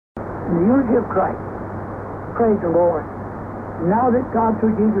in the unity of Christ. Praise the Lord. Now that God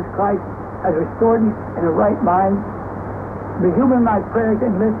through Jesus Christ has restored me in a right mind, resuming my prayers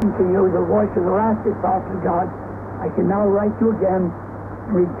and listening to you, the voice of the last apostle of God, I can now write you again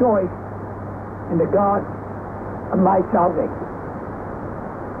and rejoice in the God of my salvation.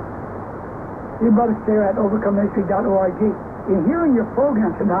 Dear Brother Sarah at overcomeministry.org, in hearing your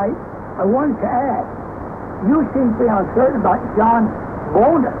program tonight, I wanted to add, you seem to be uncertain about John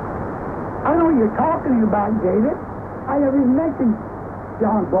Bonner. I know you're talking about David. I never even mentioned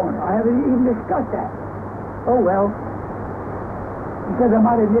John Bonner. I haven't even discussed that. Oh well, because I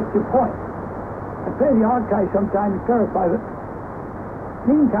might have missed your point. I play the archive sometimes to clarify it.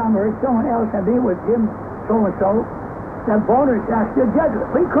 Meantime, I heard someone else, I think it was Jim so-and-so, that Bonner is actually a Jesuit.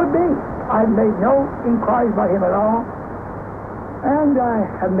 He could be. I've made no inquiries about him at all, and I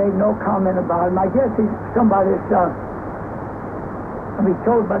have made no comment about him. I guess he's somebody that's I'll be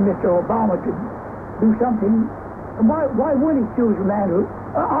told by Mr. Obama to do something. Why wouldn't he choose a man who...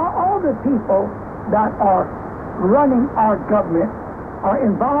 all the people that are running our government are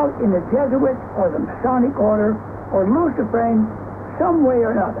involved in the Jesuits or the Masonic Order or Luciferian some way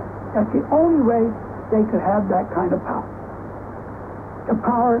or another. That's the only way they could have that kind of power. The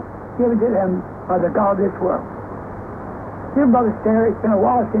power given to them by the God of this world. Dear Brother Stair, it's been a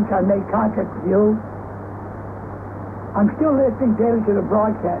while since I made contact with you. I'm still listening daily to the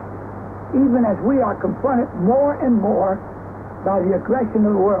broadcast, even as we are confronted more and more by the aggression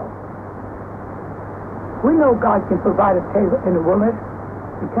of the world. We know God can provide a table in the wilderness,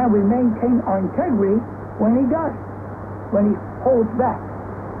 but can we maintain our integrity when He does, when He holds back?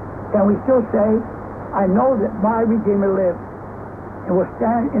 Can we still say, I know that my Redeemer lives and will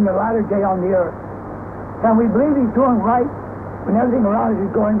stand in the latter day on the earth? Can we believe He's doing right when everything around us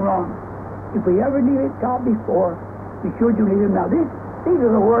is going wrong? If we ever needed God before, we sure do need Him now. These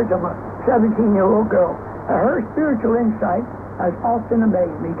are the words of a 17-year-old girl. Her spiritual insight has often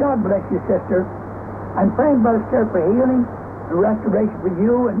amazed me. God bless you, sister. I'm praying, Brother Stewart, for healing and restoration for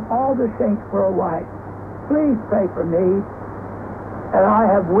you and all the saints worldwide. Please pray for me, and I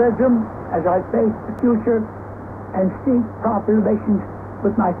have wisdom as I face the future and seek proper relations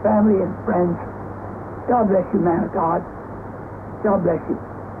with my family and friends. God bless you, man of God. God bless you.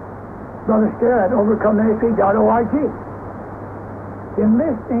 Brother Stair at overcomeministry.org. In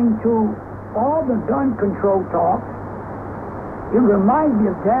listening to all the gun control talk, it reminds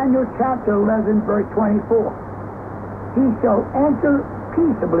me of Daniel chapter 11, verse 24. He shall enter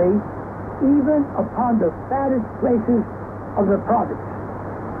peaceably even upon the fattest places of the province.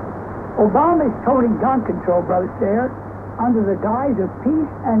 Obama is toting gun control, Brother Stair, under the guise of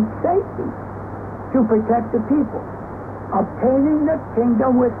peace and safety to protect the people, obtaining the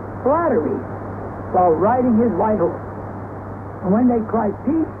kingdom with flattery while riding his white horse. And when they cry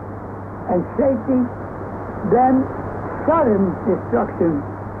peace and safety, then sudden destruction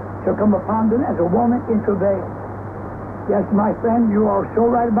shall come upon them as a woman in travail. Yes, my friend, you are so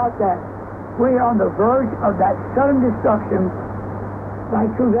right about that. We are on the verge of that sudden destruction by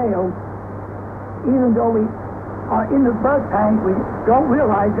travail. Even though we are in the birth pangs, we don't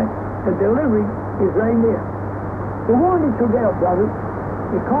realize that the delivery is very near. The woman in travail, brother,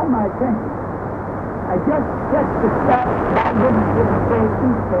 it caught my attention. I just checked the stats about women giving birth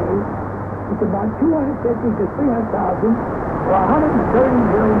each day. It's about 250 to 300,000 or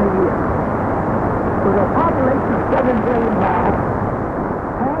 130 million a year. With a population of 7 billion now,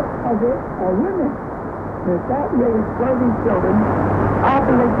 half of it are women. And at that rate of serving children,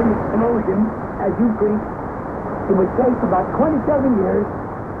 population explosion, as you preach, it would take about 27 years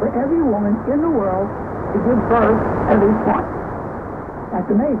for every woman in the world to give birth at least once.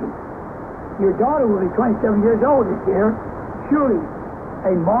 That's amazing. Your daughter will be 27 years old this year. Surely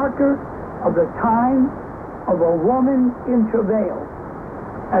a marker of the time of a woman in travail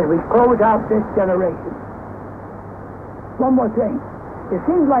as we close out this generation. One more thing. It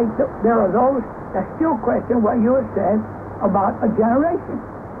seems like there are those that still question what you have said about a generation,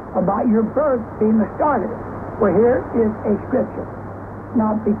 about your birth being the start of it. Well, here is a scripture.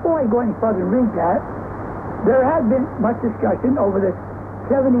 Now, before I go any further and read that, there has been much discussion over this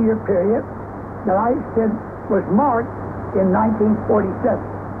 70-year period that I said was marked in 1947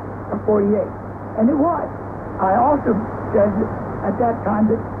 or 48. And it was. I also said at that time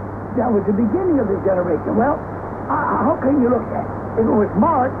that that was the beginning of the generation. Well, how can you look at it? If it was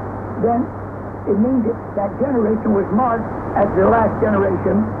marked, then it means that generation was marked as the last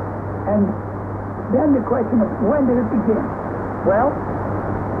generation. And then the question of when did it begin? Well,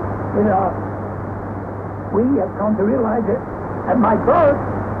 we have come to realize that at my birth,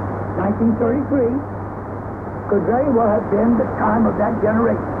 1933, could very well have been the time of that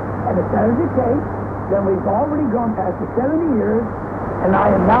generation. And if that is the case, then we've already gone past the 70 years, and I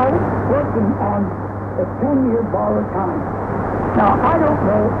am now working on the 10-year borrowed time. Now, I don't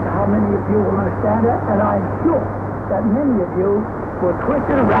know how many of you will understand that, and I'm sure that many of you will twist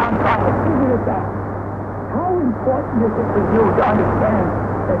it around trying to figure this out. How important is it for you to understand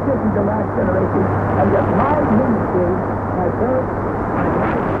that this is the last generation, and that my ministry, my birth, my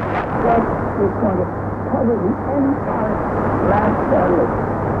life, that is going to cover the entire last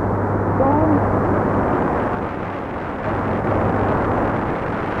generation? So,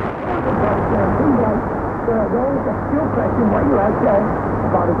 there are those that still question what you have said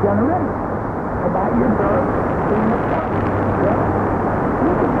about a generation, about your birth being a son. Yeah?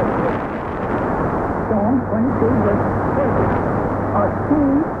 Look at this. Psalm 22, verse 30. Our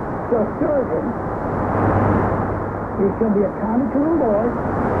seed shall serve him. He shall be accounted to the Lord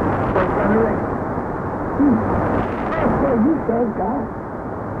for generation. That's where you serve God.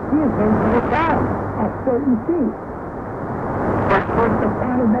 He is going to account a certain seed. That's first the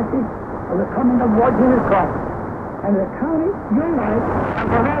final message of the coming of Lord Jesus Christ, and accounting your life as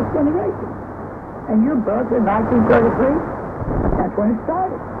the last generation. And your birth in 1933, that's when it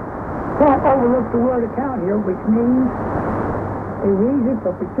started. Can't overlook the word account here, which means a reason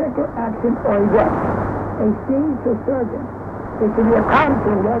for particular action or event. A seed to serve him. It should be accounted to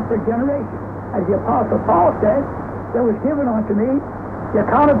the Lord for generation. As the Apostle Paul says, there was given unto me the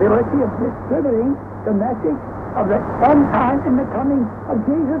accountability of distributing the message of the end time and the coming of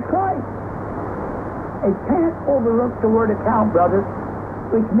Jesus Christ. You can't overlook the word account, brothers,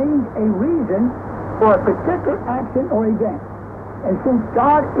 which means a reason for a particular action or event. And since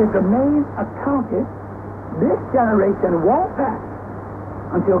God is the main accountant, this generation won't pass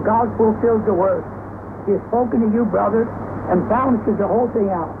until God fulfills the word. He has spoken to you, brothers, and balances the whole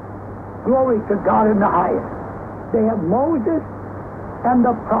thing out. Glory to God in the highest. They have Moses and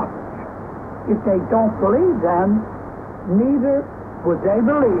the prophets. If they don't believe them, neither would they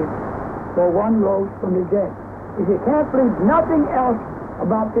believe for one rose from the dead. If you can't believe nothing else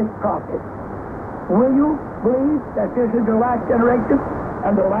about this prophet, will you believe that this is the last generation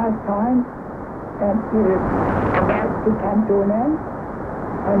and the last time, and it is about to come to an end,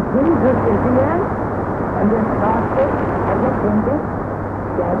 and Jesus is the end, and this gospel of the kingdom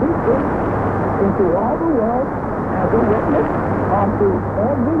shall be preached into all the world as a witness unto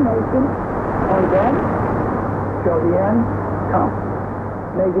every nation, and then shall the end come.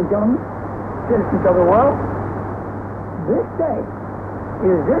 Ladies and gentlemen, citizens of the world, this day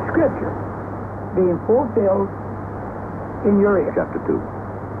is this scripture being fulfilled in your ear. Chapter 2.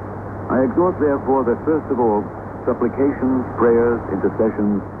 I exhort therefore that first of all supplications, prayers,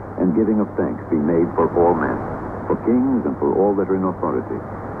 intercessions, and giving of thanks be made for all men, for kings and for all that are in authority,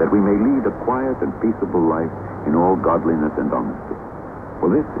 that we may lead a quiet and peaceable life in all godliness and honesty. For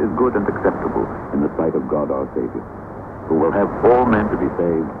this is good and acceptable in the sight of God our Savior, who will have all men to be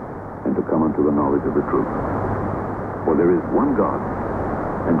saved and to come unto the knowledge of the truth. For there is one God,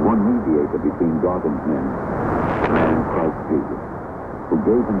 and one mediator between God and men, the man Christ Jesus, who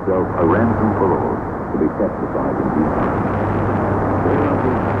gave himself a ransom for all, to be testified in due time.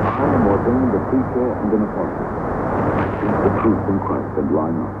 Whereunto I am ordained a preacher and an apostle. I speak the truth in Christ and lie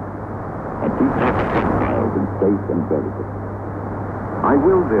not. I teach not the Gentiles in faith and verity. I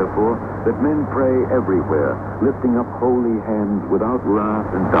will, therefore, that men pray everywhere, lifting up holy hands without wrath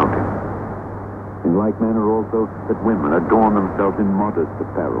and doubting. In like manner also, that women adorn themselves in modest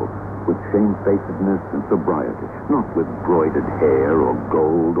apparel, with shamefacedness and sobriety, not with broidered hair, or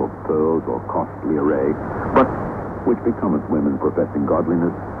gold, or pearls, or costly array, but, which becometh women professing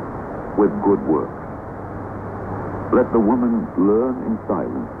godliness, with good works. Let the woman learn in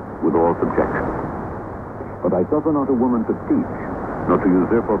silence, with all subjection. But I suffer not a woman to teach, nor to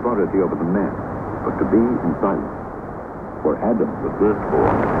usurp authority over the man, but to be in silence. For Adam was first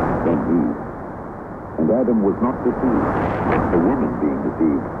born, then Eve. And Adam was not deceived, the woman being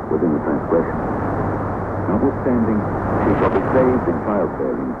deceived was in the transgression. Notwithstanding, she shall be saved in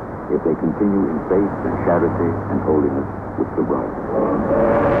childbearing, if they continue in faith and charity and holiness with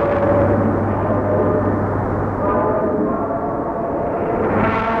sobriety.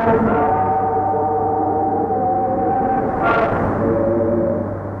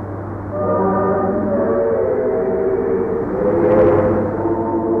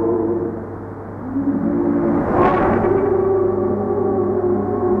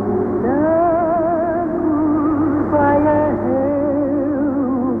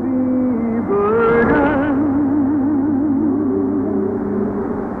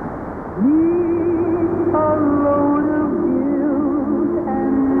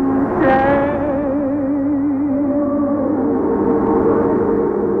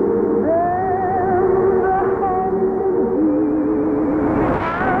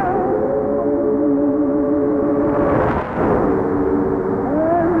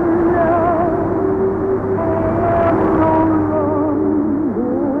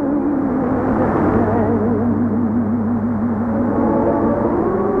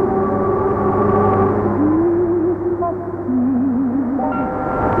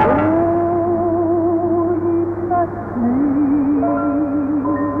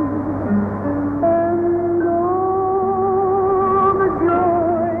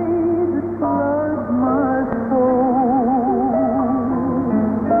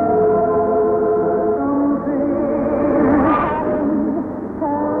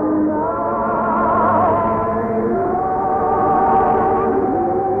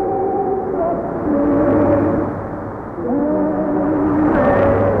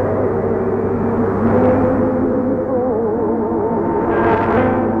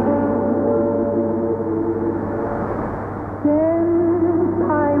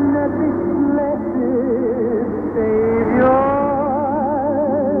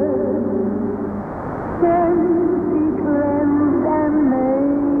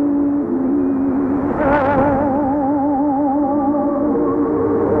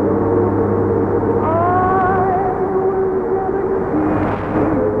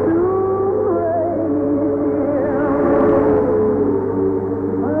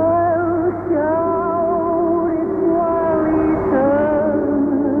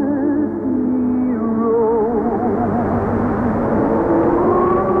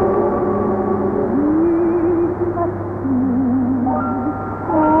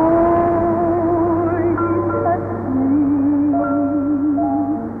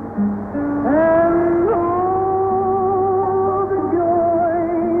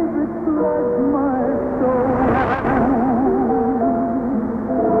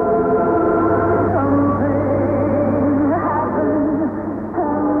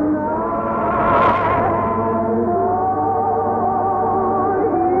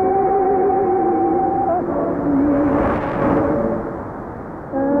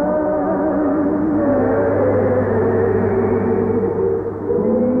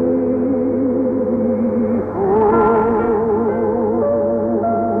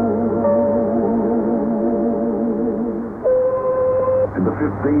 the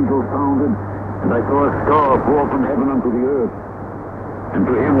fifth angel sounded, and I saw a star fall from heaven unto the earth. And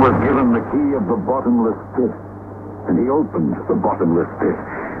to him was given the key of the bottomless pit. And he opened the bottomless pit.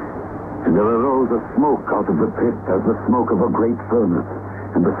 And there arose a smoke out of the pit as the smoke of a great furnace.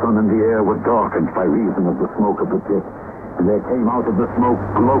 And the sun and the air were darkened by reason of the smoke of the pit. And there came out of the smoke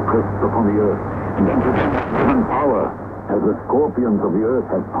locusts upon the earth. And unto them was given power, as the scorpions of the earth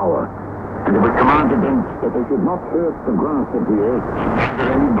have power. And it was commanded them that they should not hurt the grass of the earth, neither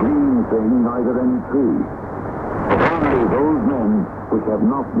any green thing, neither any tree. But only those men which have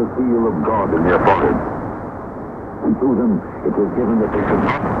not the seal of God in their foreheads. And to them it was given that they should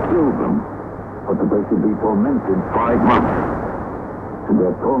not kill them, but that they should be tormented 5 months. And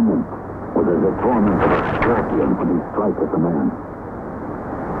their torment was as the torment of a scorpion when he striketh a man.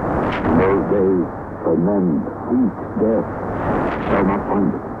 In those days, for men seek death, shall not find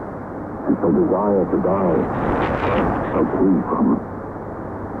it, and shall desire to die, shall flee from it.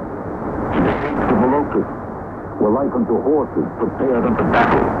 And the heads of the locusts were like unto horses prepared unto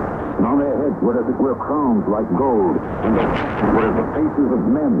battle, and on their heads were as it were crowns like gold, and their faces were as the faces of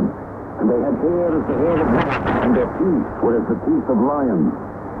men, and they had hair as the hair of women, and their teeth were as the teeth of lions,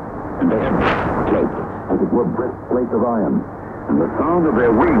 and they had breastplates as it were breastplates of iron, and the sound of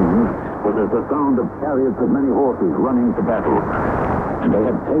their wings was as the sound of chariots of many horses running to battle. And they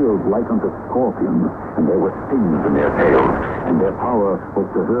had tails like unto scorpions, and there were stings in their tails, and their power was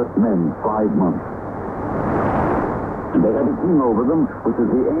to hurt men 5 months. And they had a king over them, which is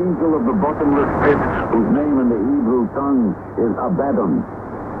the angel of the bottomless pit, whose name in the Hebrew tongue is Abaddon,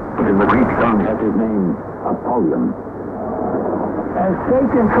 but in the Greek tongue has his name Apollyon. And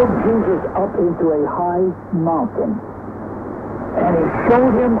Satan took Jesus up into a high mountain, and he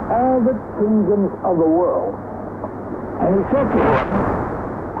showed him all the kingdoms of the world. And he said to him,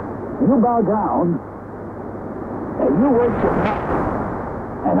 you bow down, and you worship me,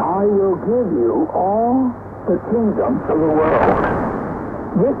 and I will give you all the kingdoms of the world.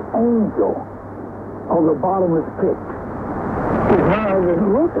 This angel of the bottomless pit is none other than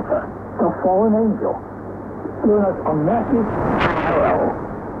Lucifer, the fallen angel, giving us a message from hell.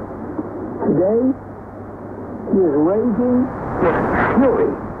 Today, he is raging with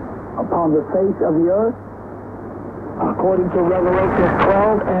fury upon the face of the earth. According to Revelation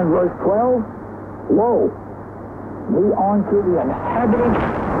 12 and verse 12, woe be unto the inhabitants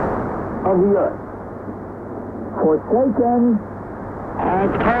of the earth, for Satan has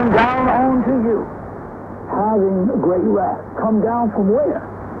come down unto you, having great wrath. Come down from where?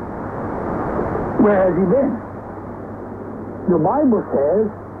 Where has he been? The Bible says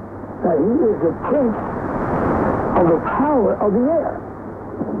that he is the prince of the power of the air.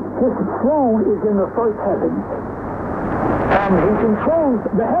 His throne is in the first heavens, and he controls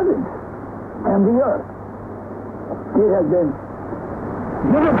the heavens and the earth. It has been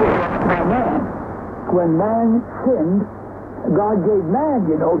given to him by man. When man sinned, God gave man,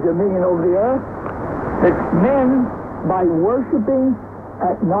 dominion over the earth. That men, by worshiping,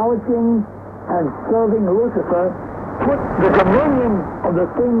 acknowledging, and serving Lucifer, put the dominion of the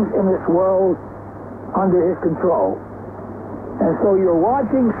things in this world under his control. And so you're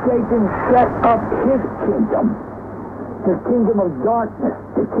watching Satan set up his kingdom, the kingdom of darkness,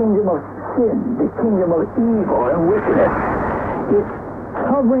 the kingdom of sin, the kingdom of evil and wickedness. It's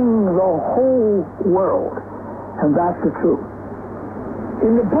covering the whole world, and that's the truth.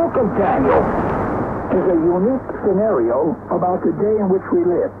 In the book of Daniel is a unique scenario about the day in which we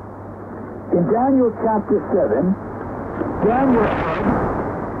live. In Daniel chapter 7, Daniel said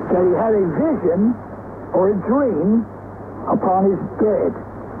that he had a vision or a dream upon his bed.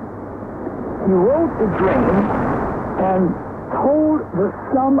 He wrote the dream and told the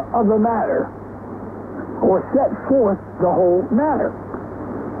sum of the matter, or set forth the whole matter.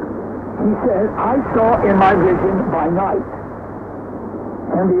 He said, I saw in my vision by night,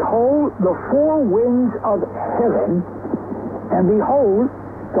 and behold, the 4 winds of heaven, and behold,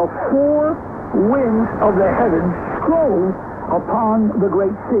 the 4 winds of the heavens scrolled upon the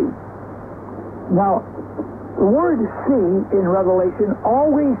great sea. Now, the word sea in Revelation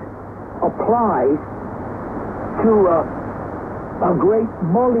always applies to a great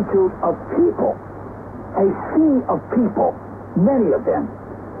multitude of people, a sea of people, many of them.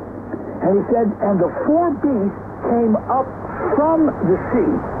 And he said, and the 4 beasts came up from the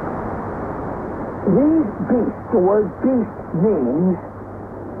sea. These beasts, the word beast means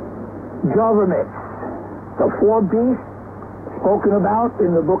governments. The 4 beasts spoken about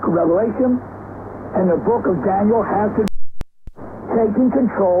in the book of Revelation and the book of Daniel have to taking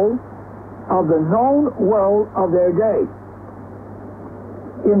control of the known world of their day.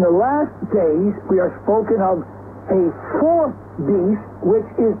 In the last days, we are spoken of a fourth beast which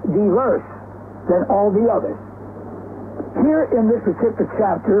is diverse than all the others. Here in this particular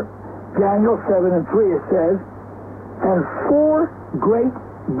chapter, Daniel 7 and 3, it says, and four great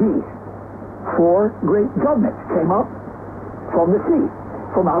beasts, four great governments came up from the sea,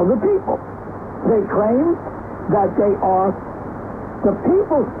 from out of the people. They claim that they are the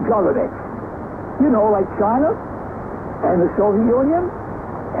people's governments. You know, like China and the Soviet Union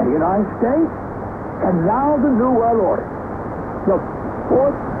and the United States, and now the New World Order. The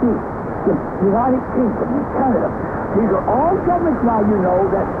fourth beast, the United Kingdom and Canada. These are all governments now, you know,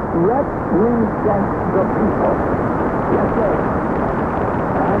 that represent the people. Yes, sir.